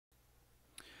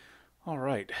All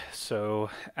right, so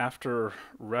after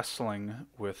wrestling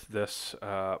with this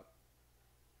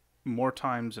more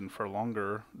times and for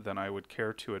longer than I would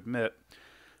care to admit,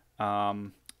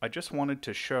 I just wanted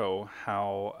to show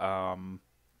how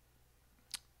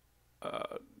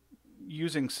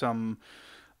using some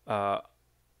uh,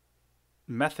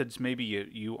 methods maybe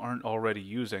you aren't already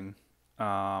using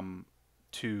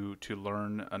to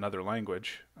learn another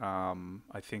language.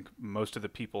 I think most of the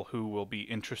people who will be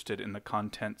interested in the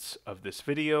contents of this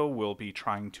video will be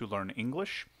trying to learn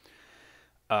English.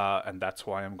 And that's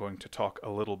why I'm going to talk a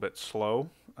little bit slow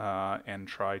and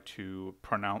try to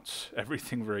pronounce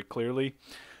everything very clearly.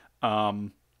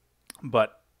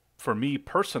 But for me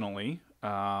personally,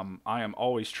 I am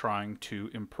always trying to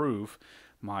improve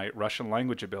my Russian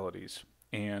language abilities.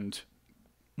 And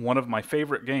one of my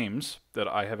favorite games that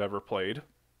I have ever played,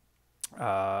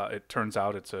 it turns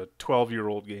out it's a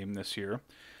 12-year-old game this year,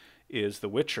 is The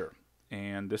Witcher.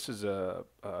 And this is a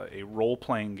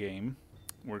role-playing game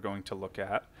we're going to look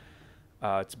at.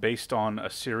 It's based on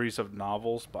a series of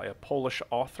novels by a Polish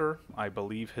author. I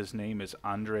believe his name is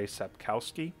Andrzej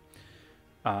Sapkowski.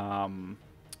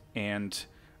 And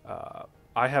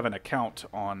I have an account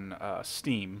on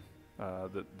Steam,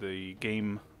 the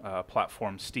game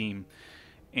platform Steam.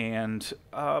 And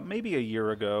maybe a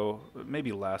year ago,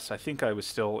 maybe less, I think I was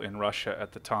still in Russia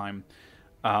at the time,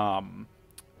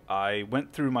 I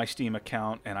went through my Steam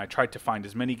account and I tried to find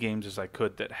as many games as I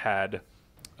could that had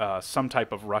some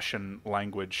type of Russian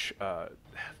language.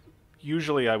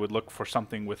 Usually I would look for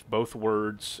something with both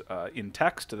words in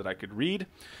text that I could read,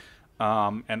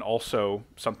 and also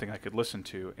something I could listen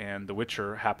to, and The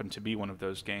Witcher happened to be one of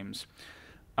those games.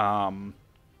 And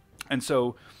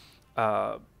so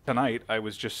tonight I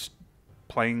was just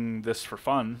playing this for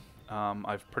fun.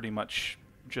 I've pretty much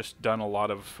just done a lot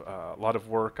of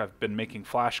work. I've been making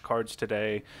flashcards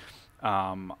today.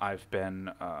 I've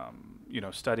been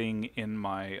studying in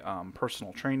my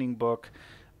personal training book,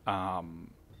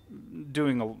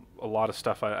 doing a lot of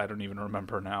stuff I don't even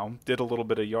remember now. Did a little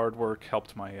bit of yard work,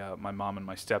 helped my my mom and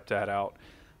my stepdad out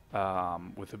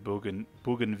with a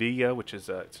bougainvillea, which is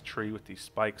it's a tree with these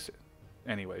spikes.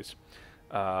 Anyways,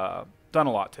 done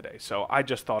a lot today, so I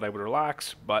just thought I would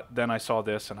relax, but then I saw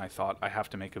this and I thought I have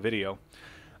to make a video.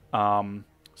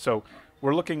 So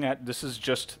we're looking at, this is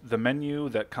just the menu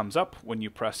that comes up when you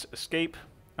press escape,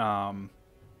 and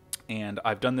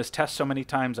I've done this test so many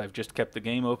times I've just kept the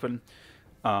game open.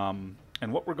 And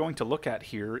what we're going to look at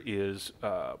here is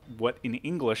what in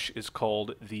English is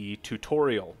called the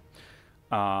tutorial.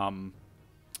 And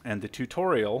the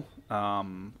tutorial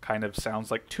kind of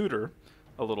sounds like tutor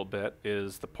a little bit,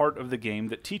 is the part of the game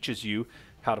that teaches you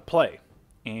how to play.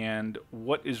 And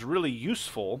what is really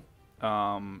useful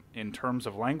in terms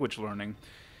of language learning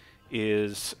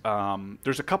is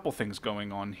there's a couple things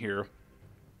going on here.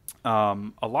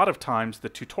 A lot of times the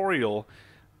tutorial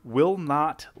will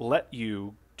not let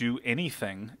you do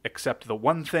anything except the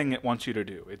one thing it wants you to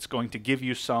do. It's going to give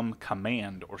you some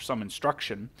command or some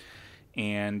instruction,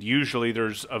 and usually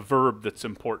there's a verb that's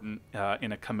important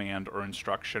in a command or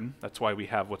instruction. That's why we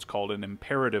have what's called an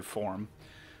imperative form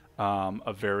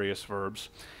of various verbs.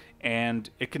 And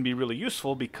it can be really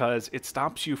useful because it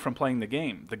stops you from playing the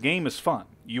game. The game is fun.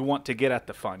 You want to get at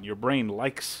the fun. Your brain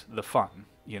likes the fun.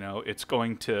 You know, it's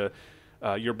going to,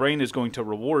 your brain is going to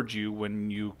reward you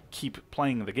when you keep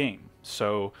playing the game.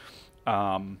 So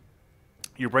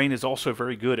your brain is also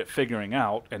very good at figuring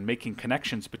out and making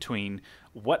connections between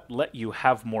what let you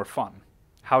have more fun.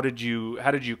 How did you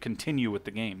continue with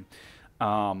the game?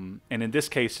 And in this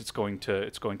case, it's going to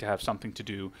have something to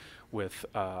do with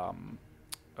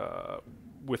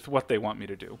what they want me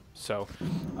to do. So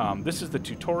this is the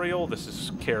tutorial. This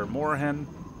is Kaer Morhen.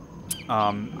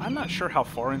 I'm not sure how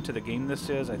far into the game this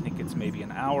is. I think it's maybe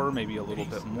an hour, maybe a little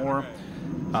bit more.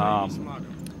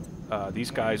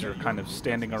 These guys are kind of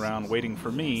standing around waiting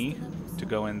for me to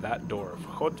go in that door.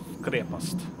 Vchod v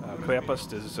Krepast.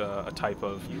 Krepast is a type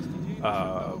of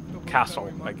castle,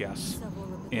 I guess,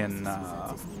 in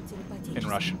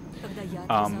Russian.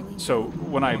 So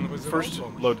when I first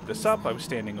loaded this up, I was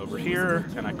standing over here,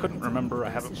 and I couldn't remember. I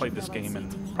haven't played this game in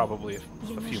probably a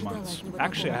few months.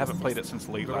 Actually, I haven't played it since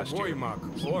late last year.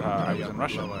 I was in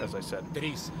Russia, as I said.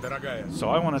 So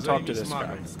I want to talk to this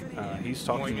guy. He's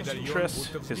talking to Triss.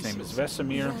 His name is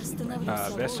Vesemir.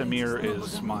 Vesemir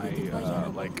is my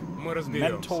like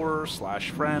mentor slash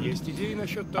friend.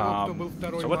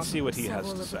 So let's see what he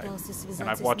has to say. And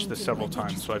I've watched this several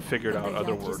times, so I've figured out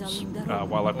other words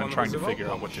while I've been trying to figure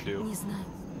out what to do.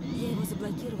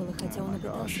 Oh my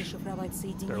gosh.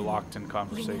 They're locked in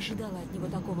conversation. Другой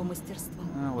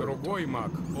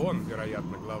маг, он,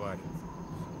 вероятно, главарь.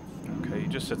 Okay,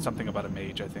 just said something about a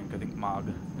mage. I think Mag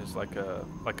is like a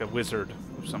wizard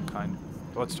of some kind.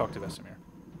 But let's talk to Vesemir.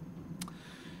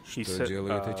 He said,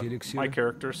 my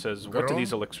character says, what do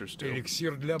these elixirs do?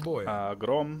 Эликсир для боя.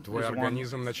 Grom Твой is one.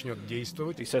 организм начнет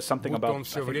действовать, He says something будто about, он I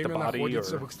все think, the время body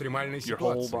находится в or экстремальной your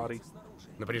whole ситуации. body.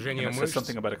 Напряжение And it says мышц,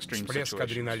 something about extreme всплеск situations.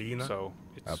 адреналина. So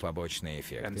А it's, побочные and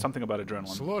эффекты? something about adrenaline.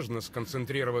 Сложно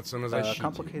сконцентрироваться на защите.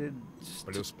 Complicated,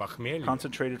 Плюс похмелье.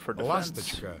 concentrated for defense.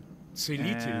 Ласточка. And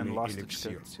Целительный Lostachka.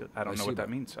 эликсир. I don't know what that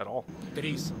means at all.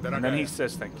 Трис, And then he дорогая.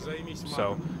 says thank you. Займись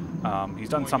So he's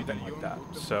done something like that.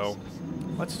 So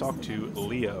let's talk to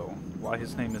Leo. Why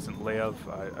his name isn't Lev,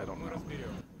 I don't know.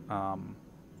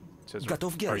 Says,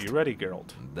 Готов, are Геральт? you ready,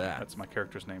 Geralt? Да. That's my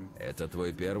character's name. Это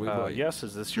твой первый бой. Yes,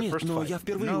 is this your Нет, first но fight? я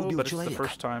впервые No, убил but it's the человека.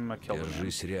 first time I killed a man.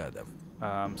 Держись рядом.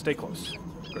 Stay close.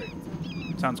 Great.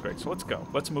 Sounds great. So let's go.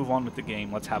 Let's move on with the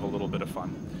game. Let's have a little bit of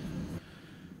fun.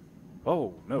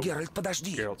 Oh, no. Геральт,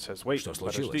 подожди. Geralt says, wait, Что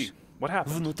подожди. случилось? What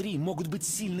happened? Внутри могут быть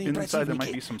сильные Inside there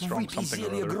might be противники. some strong Выпей something or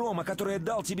зелье other. грома, которое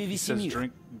дал тебе He says, Весемир.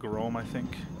 drink Grom, I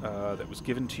think, that was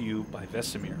given to you by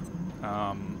Vesemir.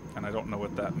 And I don't know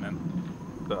what that meant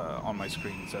on my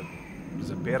screen. Is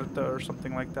that Berta or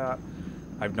something like that?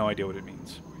 I have no idea what it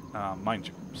means. Mind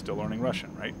you, still learning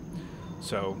Russian, right?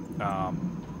 So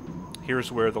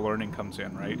here's where the learning comes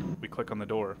in, right? We click on the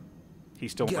door. He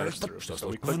still let us through. So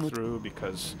we click through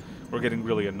because we're getting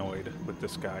really annoyed with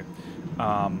this guy.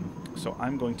 So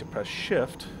I'm going to press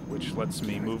Shift, which lets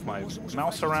me move my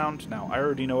mouse around. Now, I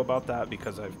already know about that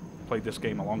because I've played this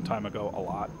game a long time ago, a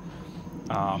lot.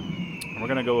 And we're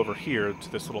going to go over here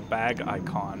to this little bag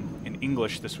icon. In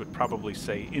English, this would probably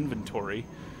say inventory.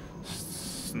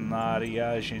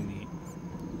 Snaryazhenia.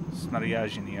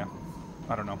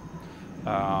 I don't know.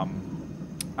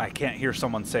 I can't hear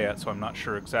someone say it, so I'm not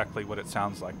sure exactly what it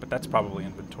sounds like, but that's probably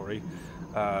inventory.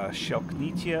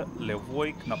 Shelknitia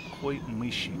levoi knapkoi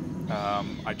myshi.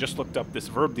 I just looked up this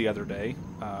verb the other day,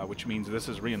 which means this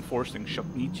is reinforcing.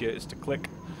 Shelknitia is to click,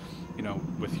 you know,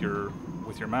 with your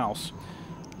mouse.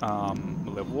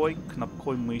 Levoi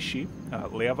knapkoi myshi.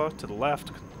 Leva to the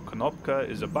left. Knopka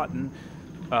is a button.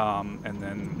 And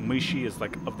then myshi is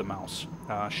like of the mouse.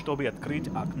 Чтобы открыть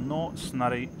окно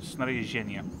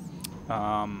снаряжения.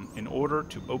 In order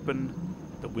to open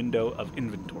the window of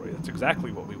inventory. That's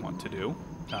exactly what we want to do,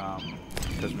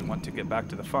 because we want to get back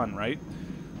to the fun, right?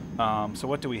 So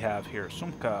what do we have here?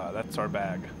 Sumka, that's our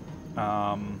bag.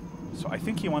 So I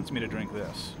think he wants me to drink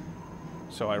this.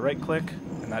 So I right-click,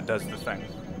 and that does the thing.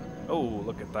 Oh,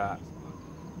 look at that.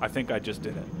 I think I just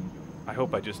did it. I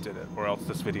hope I just did it, or else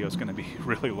this video is going to be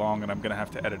really long, and I'm going to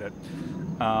have to edit it.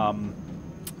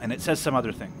 And it says some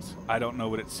other things. I don't know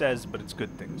what it says, but it's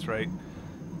good things, right?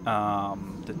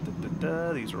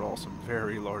 These are all some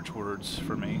very large words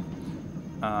for me.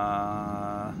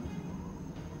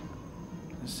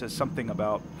 It says something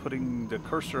about putting the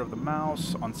cursor of the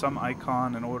mouse on some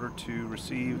icon in order to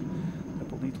receive...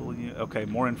 Okay,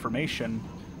 more information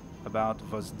about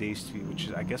воздействие, which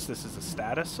is, I guess this is a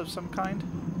status of some kind?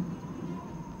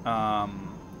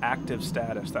 Active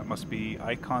status. That must be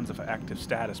icons of active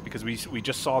status, because we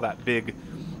just saw that big...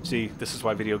 See, this is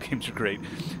why video games are great.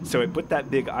 So it put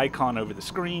that big icon over the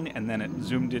screen, and then it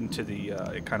zoomed into the...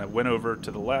 it kind of went over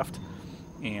to the left,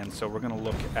 and so we're going to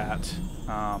look at...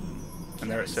 and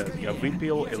there it said, yeah,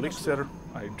 Vypil Elixir.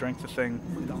 I drank the thing,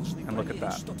 and look at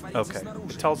that. Okay,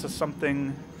 it tells us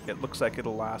something. It looks like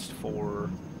it'll last for...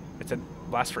 It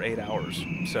lasts for 8 hours.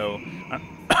 So,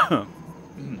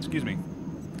 excuse me.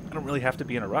 I don't really have to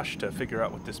be in a rush to figure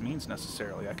out what this means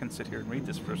necessarily. I can sit here and read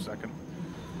this for a second.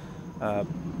 Okay,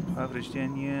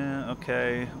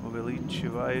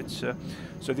 увеличивается.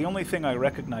 So the only thing I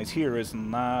recognize here is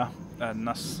на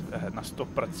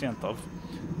 100%.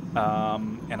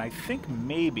 And I think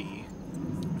maybe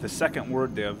the second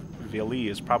word there, Veli,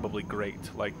 is probably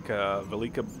great. Like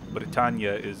Velika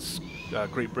Britannia is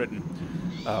Great Britain.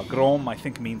 Grom, I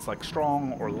think, means like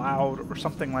strong or loud or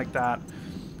something like that.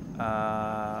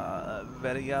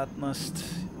 Verjatnost.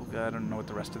 I don't know what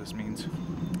the rest of this means,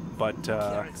 but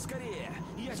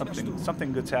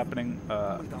something good's happening.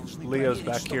 Leo's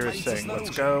back here saying, "Let's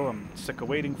go." I'm sick of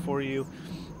waiting for you.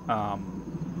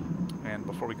 And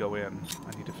before we go in,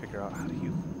 I need to figure out how do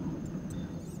you.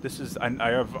 This is I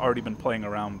have already been playing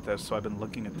around with this, so I've been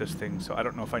looking at this thing. So I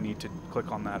don't know if I need to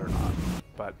click on that or not.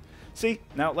 But see,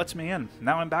 now it lets me in.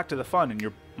 Now I'm back to the fun,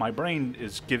 and my brain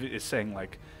is saying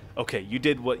like, okay, you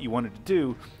did what you wanted to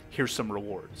do. Here's some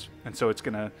rewards, and so it's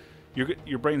gonna,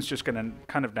 your brain's just gonna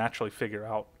kind of naturally figure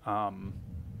out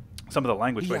some of the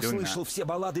language by Я doing слышал that. все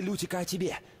баллады Лютика о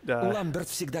тебе. Да. Ламберт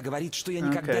всегда говорит, что я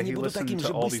никогда не he буду listened таким to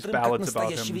же all these быстрым, как ballads about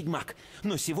настоящий him. ведьмак.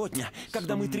 Но сегодня,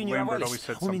 когда мы Lambert always тренировались,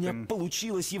 said у меня something.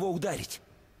 получилось его ударить.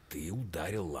 Ты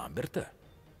ударил Ламберта?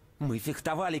 Мы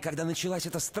фехтовали, когда началась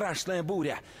эта страшная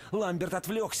буря. Ламберт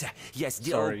отвлекся. Я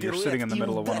сделал Sorry, you're пируэт sitting in the и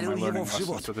middle of one of ударил my его learning в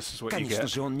живот. lessons, so this is what you Конечно get.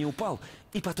 же, он не упал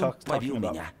и потом побил Talking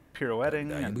about меня. pirouetting,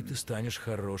 Когда-нибудь and ты станешь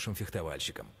хорошим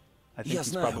фехтовальщиком. I think Я he's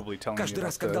знаю, probably telling me каждый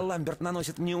раз, about когда the... Ламберт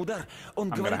наносит мне удар, он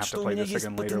I'm gonna говорит, have to что у play меня this есть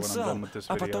again later when I'm потенциал, done with this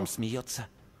а потом video. смеется.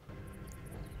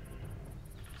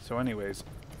 So anyways,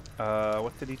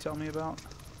 what did he tell me about?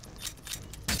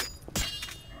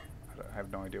 I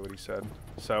have no idea what he said.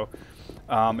 So,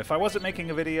 if I wasn't making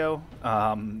a video,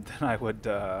 then I would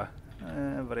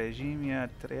в режиме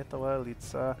третьего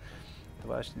лица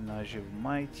дважды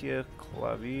нажимайте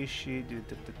клавиши,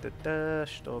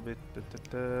 чтобы...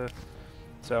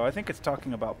 So I think it's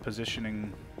talking about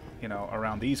positioning, you know,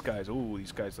 around these guys. Ooh,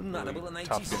 these guys look Надо было really найти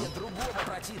tough. себе другого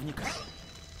противника.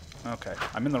 Okay,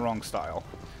 I'm in the wrong style.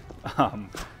 And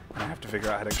I have to figure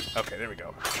out how to... Okay, there we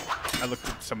go. I looked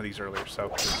at some of these earlier,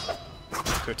 so...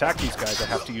 To attack these guys, I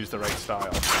have to use the right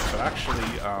style. So actually,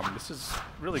 this is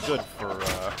really good for...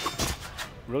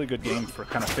 really good game for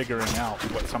kind of figuring out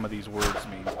what some of these words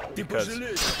mean. Because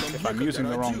if I'm using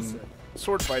the wrong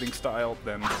sword fighting style,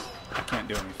 then I can't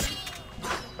do anything.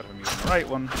 But if I'm using the right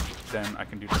one, then I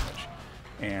can do damage.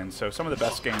 And so some of the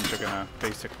best games are going to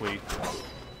basically...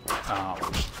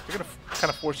 they're going to kind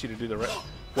of force you to do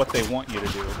what they want you to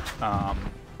do.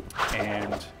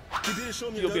 And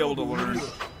you'll be able to learn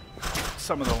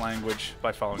some of the language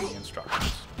by following the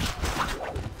instructions.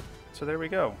 So there we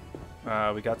go.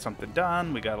 We got something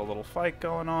done. We got a little fight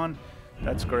going on.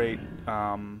 That's great.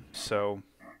 So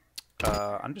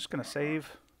I'm just going to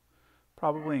save,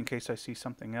 probably in case I see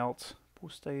something else.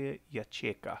 Pustaya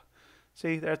yacheka.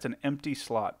 See, that's an empty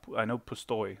slot. I know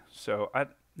pustoy. So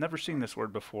I've never seen this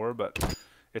word before, but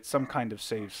it's some kind of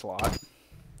save slot.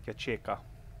 Yacheka.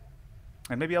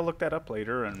 And maybe I'll look that up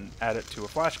later and add it to a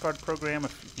flashcard program.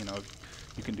 If you know,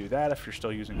 you can do that if you're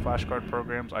still using flashcard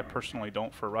programs. I personally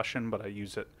don't for Russian, but I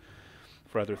use it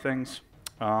for other things.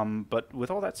 But with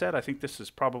all that said, I think this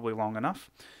is probably long enough.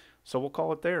 So we'll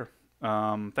call it there.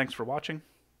 Thanks for watching.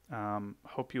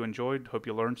 Hope you enjoyed. Hope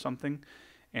you learned something.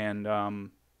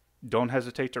 And don't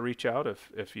hesitate to reach out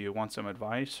if you want some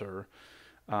advice or,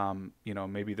 you know,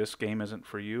 maybe this game isn't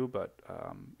for you. But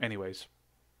anyways,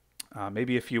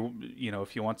 maybe if you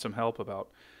want some help about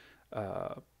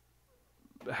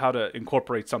how to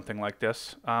incorporate something like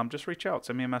this, just reach out.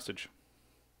 Send me a message.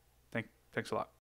 Thanks a lot.